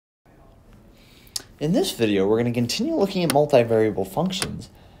In this video, we're going to continue looking at multivariable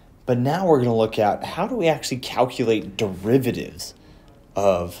functions, but now we're going to look at how do we actually calculate derivatives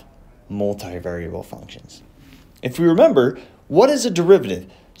of multivariable functions. If we remember, what is a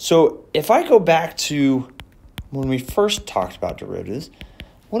derivative? So if I go back to when we first talked about derivatives,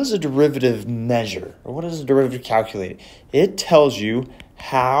 what does a derivative measure? Or what does a derivative calculate? It tells you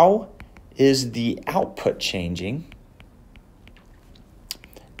how is the output changing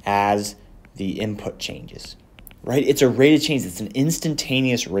as the input changes, right? It's a rate of change. It's an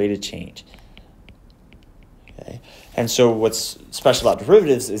instantaneous rate of change. Okay. And so what's special about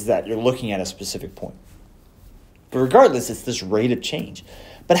derivatives is that you're looking at a specific point. But regardless, it's this rate of change.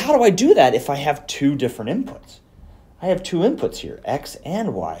 But how do I do that if I have two different inputs? I have two inputs here, x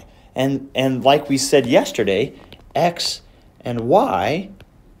and y. And like we said yesterday, x and y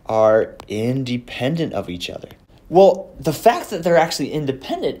are independent of each other. Well, the fact that they're actually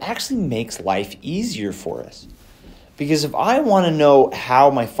independent actually makes life easier for us. Because if I want to know how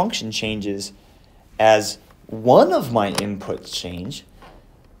my function changes as one of my inputs change,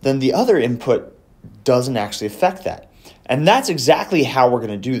 then the other input doesn't actually affect that. And that's exactly how we're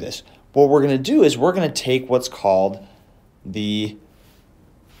going to do this. What we're going to do is we're going to take what's called the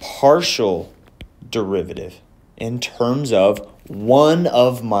partial derivative in terms of one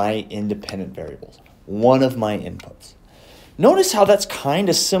of my independent variables, one of my inputs. Notice how that's kind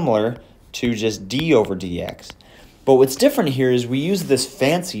of similar to just d over dx. But what's different here is we use this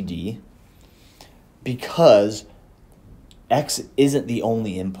fancy d because x isn't the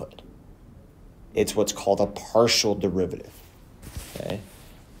only input. It's what's called a partial derivative. Okay?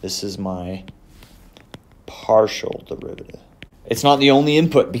 This is my partial derivative. It's not the only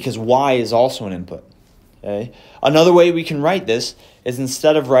input because y is also an input. Okay? Another way we can write this is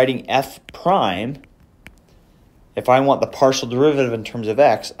instead of writing f prime, if I want the partial derivative in terms of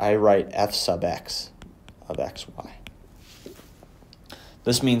x, I write f sub x of xy.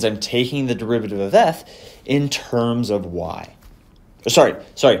 This means I'm taking the derivative of f in terms of y.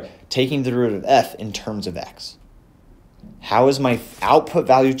 Taking the derivative of f in terms of x. How is my output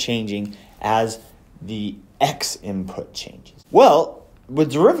value changing as the x input changes? Well,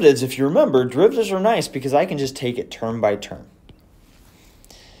 with derivatives, if you remember, derivatives are nice because I can just take it term by term.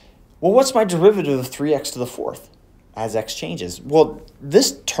 Well, what's my derivative of 3x to the fourth as x changes? Well,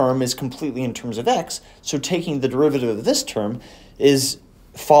 this term is completely in terms of x, so taking the derivative of this term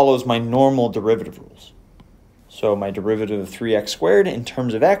follows my normal derivative rules. So my derivative of 3x squared in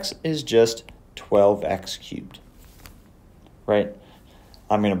terms of x is just 12x cubed, right?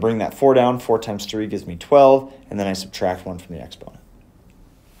 I'm going to bring that 4 down. 4 times 3 gives me 12, and then I subtract 1 from the exponent.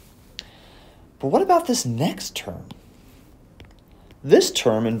 But what about this next term? This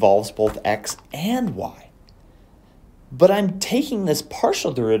term involves both x and y. But I'm taking this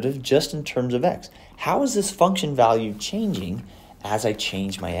partial derivative just in terms of x. How is this function value changing as I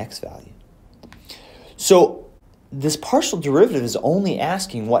change my x value? So this partial derivative is only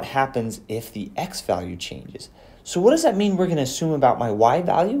asking what happens if the x value changes. So what does that mean we're going to assume about my y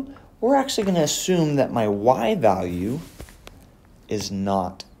value? We're actually going to assume that my y value is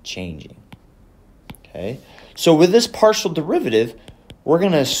not changing. Okay? So with this partial derivative, we're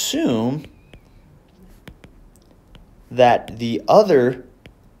going to assume that the other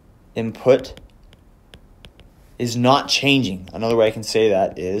input is not changing. Another way I can say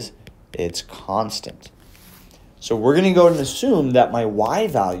that is it's constant. So we're going to go and assume that my y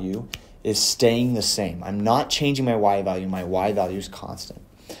value is staying the same. I'm not changing my y value. My y value is constant.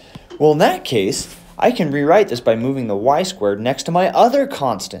 Well, in that case, I can rewrite this by moving the y squared next to my other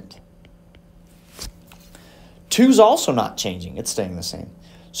constant. 2 is also not changing. It's staying the same.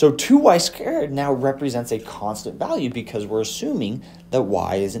 So 2y squared now represents a constant value because we're assuming that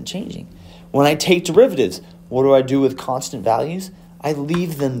y isn't changing. When I take derivatives, what do I do with constant values? I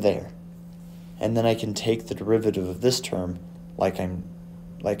leave them there. And then I can take the derivative of this term like I'm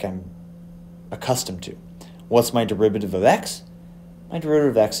accustomed to. What's my derivative of x? My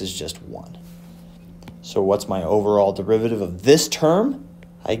derivative of x is just 1. So what's my overall derivative of this term?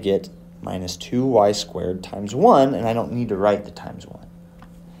 I get minus 2y squared times 1, and I don't need to write the times 1.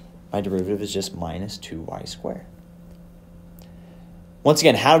 My derivative is just minus 2y squared. Once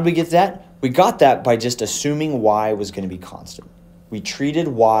again, how did we get that? We got that by just assuming y was going to be constant. We treated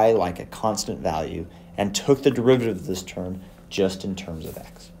y like a constant value and took the derivative of this term just in terms of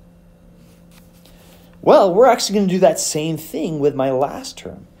x. Well, we're actually going to do that same thing with my last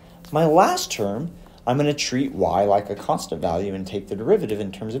term. My last term, I'm going to treat y like a constant value and take the derivative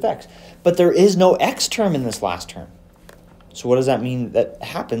in terms of x. But there is no x term in this last term. So what does that mean that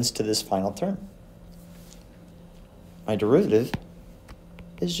happens to this final term? My derivative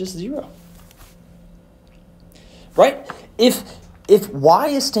is just 0. right? If y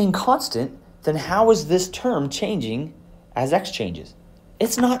is staying constant, then how is this term changing as x changes?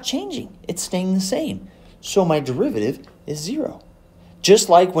 It's not changing. It's staying the same. So my derivative is 0. Just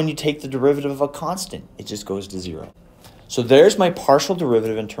like when you take the derivative of a constant, it just goes to 0. So there's my partial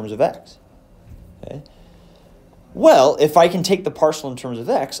derivative in terms of x. Okay? Well, if I can take the partial in terms of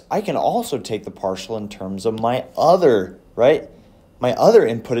x, I can also take the partial in terms of my other, right? My other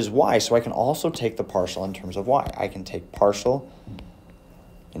input is y, so I can also take the partial in terms of y. I can take partial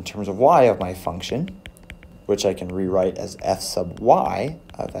in terms of y of my function, which I can rewrite as f sub y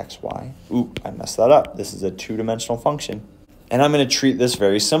of xy. Oop, I messed that up. This is a two-dimensional function. And I'm going to treat this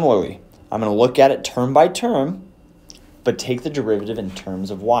very similarly. I'm going to look at it term by term, but take the derivative in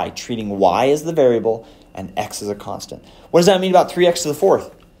terms of y, treating y as the variable and x as a constant. What does that mean about 3x to the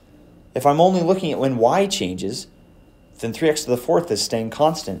fourth? If I'm only looking at when y changes, then 3x to the fourth is staying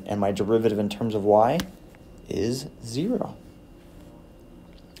constant, and my derivative in terms of y is 0.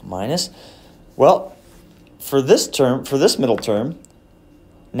 Minus, well, for this middle term,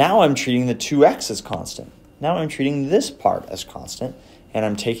 now I'm treating the 2x as constant. Now I'm treating this part as constant, and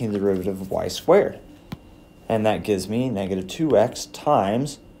I'm taking the derivative of y squared. And that gives me negative 2x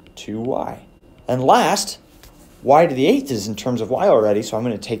times 2y. And last, y to the 8th is in terms of y already, so I'm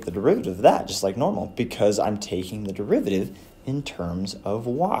going to take the derivative of that just like normal because I'm taking the derivative in terms of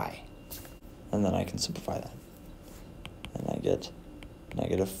y. And then I can simplify that. And I get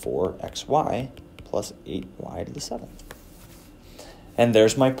negative 4xy plus 8y to the 7th. And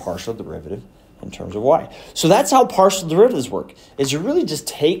there's my partial derivative in terms of y. So that's how partial derivatives work, is you really just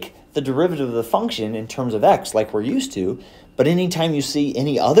take the derivative of the function in terms of x like we're used to, but anytime you see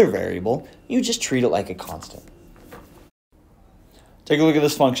any other variable, you just treat it like a constant. Take a look at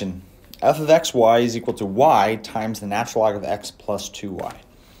this function. F of xy is equal to y times the natural log of x plus 2y.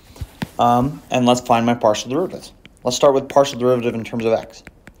 And let's find my partial derivatives. Let's start with partial derivative in terms of x.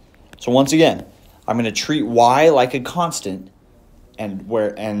 So once again, I'm going to treat y like a constant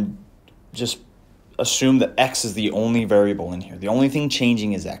and just assume that x is the only variable in here. The only thing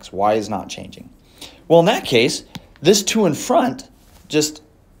changing is x. Y is not changing. Well, in that case, this 2 in front,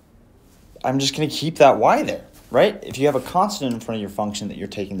 I'm just going to keep that y there, right? If you have a constant in front of your function that you're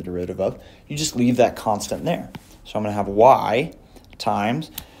taking the derivative of, you just leave that constant there. So I'm going to have y times,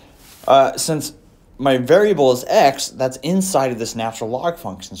 since my variable is x, that's inside of this natural log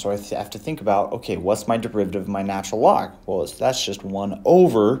function. So I have to think about, okay, what's my derivative of my natural log? Well, that's just 1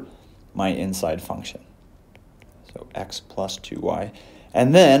 over my inside function. So x plus 2y.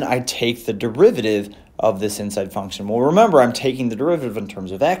 And then I take the derivative of this inside function. Well, remember, I'm taking the derivative in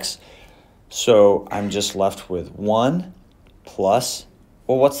terms of x, so I'm just left with 1 plus,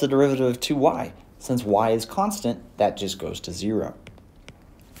 well, what's the derivative of 2y? Since y is constant, that just goes to 0.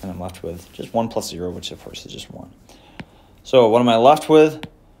 And I'm left with just 1 plus 0, which of course is just 1. So what am I left with?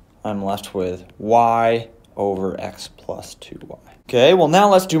 I'm left with y over x plus 2y. Okay, well now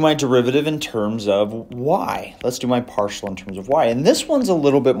let's do my derivative in terms of y. Let's do my partial in terms of y. And this one's a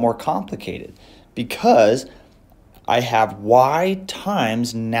little bit more complicated because I have y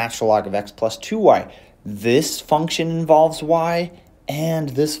times natural log of x plus 2y. This function involves y, and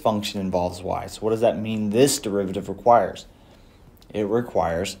this function involves y. So what does that mean this derivative requires? It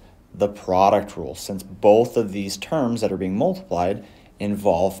requires the product rule, since both of these terms that are being multiplied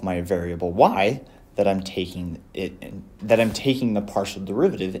involve my variable y that I'm taking the partial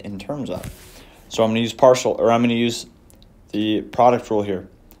derivative in terms of. So I'm going to use the product rule here.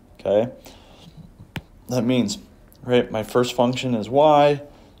 Okay? That means, right, my first function is y,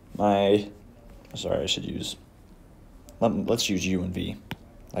 let's use u and v,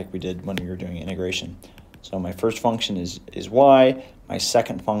 like we did when we were doing integration. So my first function is y, my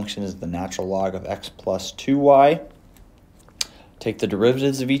second function is the natural log of x plus 2y. Take the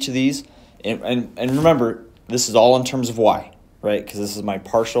derivatives of each of these, and remember, this is all in terms of y, right? Because this is my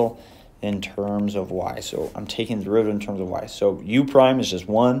partial in terms of y. So I'm taking the derivative in terms of y. So u prime is just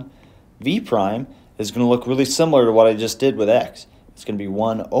 1, v prime is going to look really similar to what I just did with x. It's going to be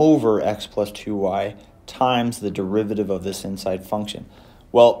 1 over x plus 2y times the derivative of this inside function.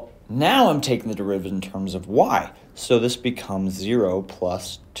 Well, now I'm taking the derivative in terms of y, so this becomes 0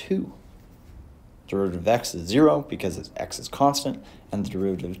 plus 2. Derivative of x is 0 because x is constant, and the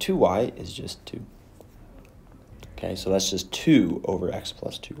derivative of 2y is just 2. Okay, so that's just 2 over x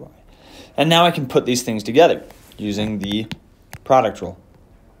plus 2y. And now I can put these things together using the product rule.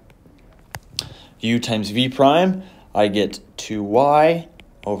 U times v prime, I get 2y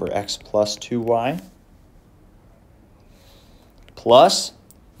over x plus 2y plus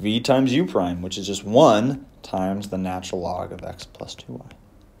v times u prime, which is just 1 times the natural log of x plus 2y.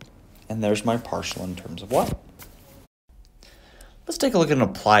 And there's my partial in terms of y. Let's take a look at an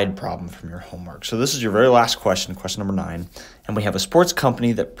applied problem from your homework. So this is your very last question, question number 9. And we have a sports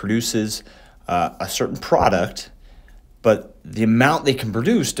company that produces a certain product, but the amount they can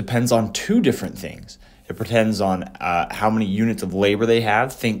produce depends on 2 different things. It depends on how many units of labor they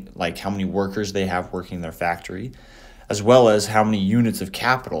have, think like how many workers they have working in their factory, as well as how many units of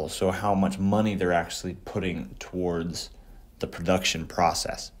capital, so how much money they're actually putting towards the production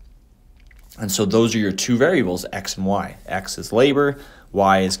process. And so those are your 2 variables, X and Y. X is labor,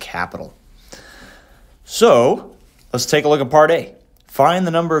 Y is capital. So let's take a look at part A. Find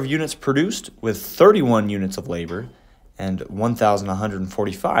the number of units produced with 31 units of labor and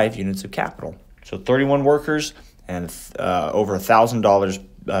 1,145 units of capital. So 31 workers and over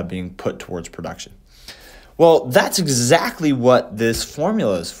 $1,000 being put towards production. Well, that's exactly what this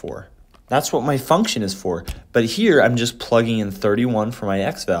formula is for. That's what my function is for. But here I'm just plugging in 31 for my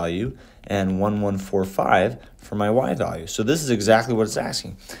X value and 1145 for my Y value. So this is exactly what it's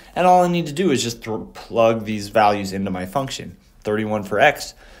asking. And all I need to do is just plug these values into my function. 31 for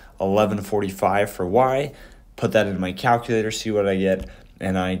X, 1145 for Y. Put that into my calculator, see what I get,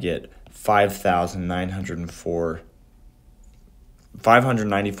 and I get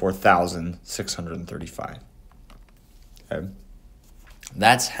 594,635. Okay.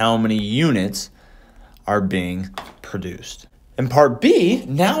 That's how many units are being produced. In part B,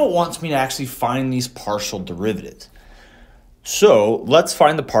 now it wants me to actually find these partial derivatives. So let's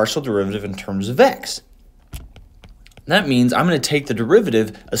find the partial derivative in terms of X. That means I'm going to take the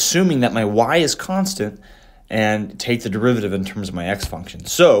derivative assuming that my Y is constant and take the derivative in terms of my X function.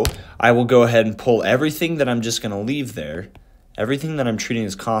 So I will go ahead and pull everything that I'm just going to leave there, everything that I'm treating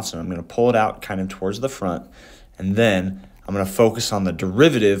as constant, I'm going to pull it out kind of towards the front, and then I'm going to focus on the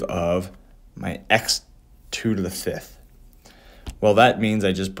derivative of my X 2 to the 5th. Well, that means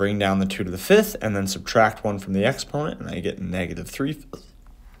I just bring down the 2 to the 5th and then subtract 1 from the exponent, and I get negative 3/5.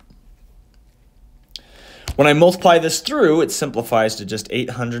 When I multiply this through, it simplifies to just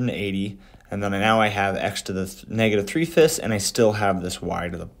 880, and then now I have X to the negative 3/5, and I still have this Y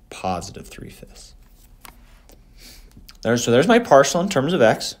to the positive 3/5. So there's my partial in terms of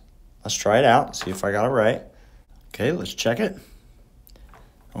X. Let's try it out, see if I got it right. Okay, let's check it.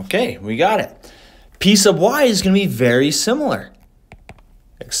 Okay, we got it. P sub Y is going to be very similar,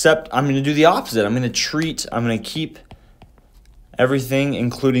 except I'm going to do the opposite. I'm going to keep everything,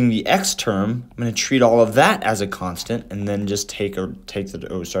 including the X term. I'm going to treat all of that as a constant, and then just take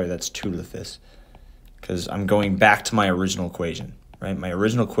that's 2 to the 5th, because I'm going back to my original equation, right? My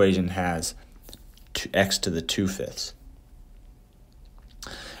original equation has X to the 2/5.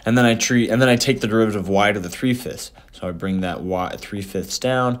 And then I take the derivative of Y to the 3/5. So I bring that Y 3/5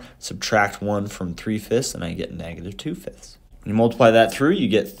 down, subtract 1 from 3/5, and I get negative 2/5. When you multiply that through, you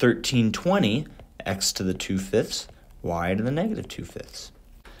get 1320 X to the 2/5, Y to the negative 2/5.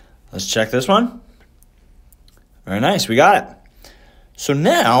 Let's check this one. Very nice, we got it. So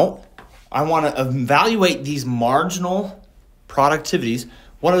now I want to evaluate these marginal productivities.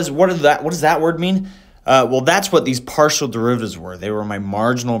 What does that word mean? Well, that's what these partial derivatives were. They were my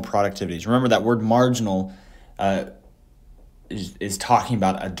marginal productivities. Remember, that word marginal is talking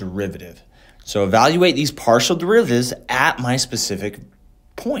about a derivative. So evaluate these partial derivatives at my specific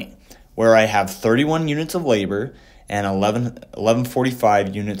point, where I have 31 units of labor and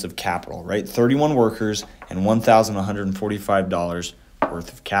 1145 units of capital, right? 31 workers and $1,145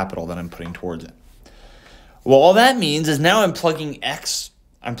 worth of capital that I'm putting towards it. Well, all that means is now I'm plugging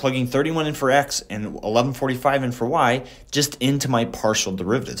 31 in for X and 1145 in for Y just into my partial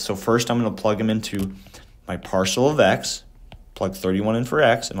derivatives. So first I'm going to plug them into my partial of X, plug 31 in for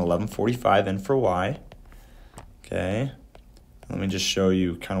X and 1145 in for Y. Okay, let me just show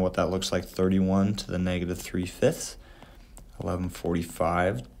you kind of what that looks like. 31 to the negative 3/5,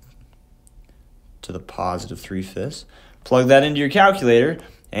 1145 to the positive 3/5. Plug that into your calculator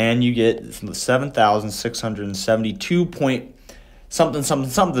and you get 7,672 point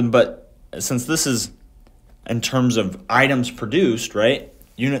something, but since this is in terms of items produced, right,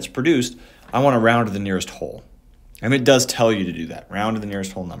 units produced, I want to round to the nearest whole. And it does tell you to do that, round to the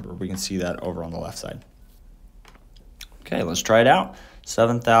nearest whole number. We can see that over on the left side. Okay, let's try it out.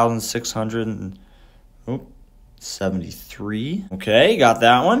 7,673. Okay, got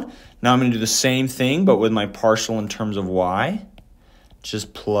that one. Now I'm going to do the same thing, but with my partial in terms of Y.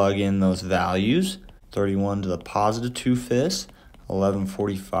 Just plug in those values. 31 to the positive 2/5.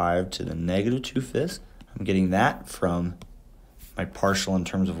 1145 to the negative 2/5. I'm getting that from my partial in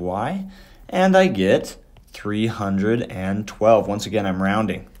terms of Y. And I get 312. Once again, I'm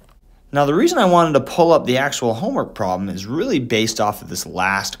rounding. Now, the reason I wanted to pull up the actual homework problem is really based off of this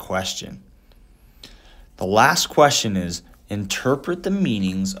last question. The last question is, interpret the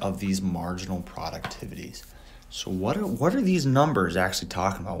meanings of these marginal productivities. So what are these numbers actually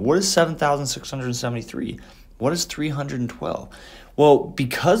talking about? What is 7,673? What is 312? Well,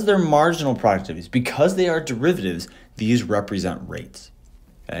 because they're marginal productivities, because they are derivatives, these represent rates.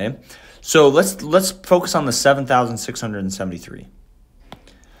 Okay? So let's focus on the 7,673.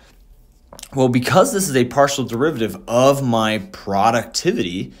 Well, because this is a partial derivative of my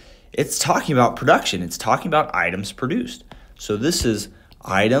productivity, it's talking about production. It's talking about items produced. So this is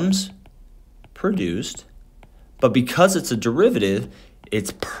items produced, but because it's a derivative,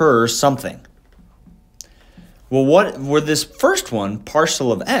 it's per something. Well, were this first one,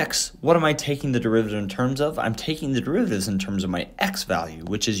 partial of x, what am I taking the derivative in terms of? I'm taking the derivatives in terms of my x value,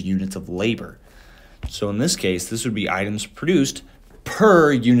 which is units of labor. So in this case, this would be items produced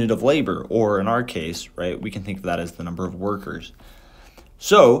per unit of labor, or in our case, right, we can think of that as the number of workers.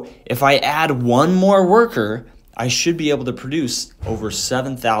 So if I add one more worker, I should be able to produce over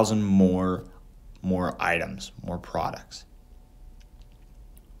 7,000 more items, more products.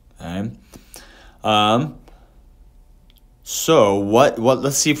 Okay. So what?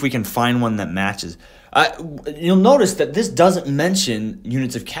 Let's see if we can find one that matches. You'll notice that this doesn't mention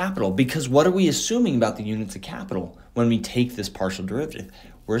units of capital, because what are we assuming about the units of capital when we take this partial derivative?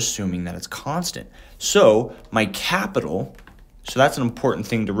 We're assuming that it's constant. So my capital, so that's an important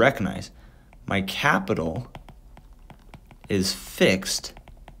thing to recognize. My capital is fixed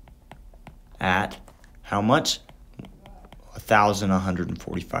at how much?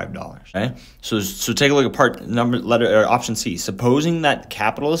 $1,145. Okay, so take a look at option C. Supposing that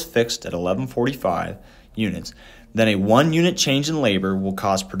capital is fixed at 1145 units, then a 1 unit change in labor will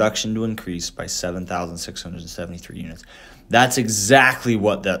cause production to increase by 7,673 units. That's exactly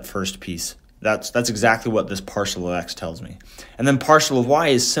what that first piece. That's exactly what this partial of x tells me. And then partial of y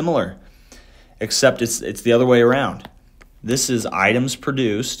is similar, except it's the other way around. This is items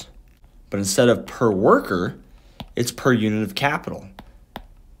produced, but instead of per worker, it's per unit of capital.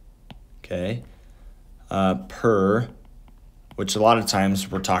 Okay, per, which a lot of times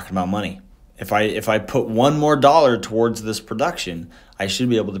we're talking about money. If I put $1 more towards this production, I should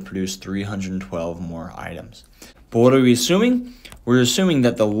be able to produce 312 more items. But what are we assuming? We're assuming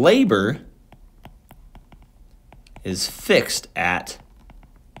that the labor is fixed at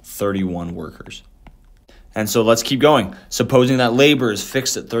 31 workers. And so let's keep going. Supposing that labor is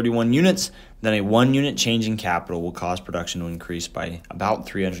fixed at 31 units, then a 1 unit change in capital will cause production to increase by about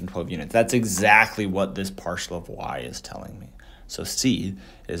 312 units. That's exactly what this partial of y is telling me. So C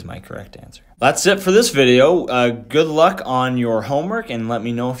is my correct answer. That's it for this video. Good luck on your homework, and let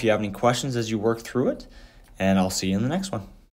me know if you have any questions as you work through it. And I'll see you in the next one.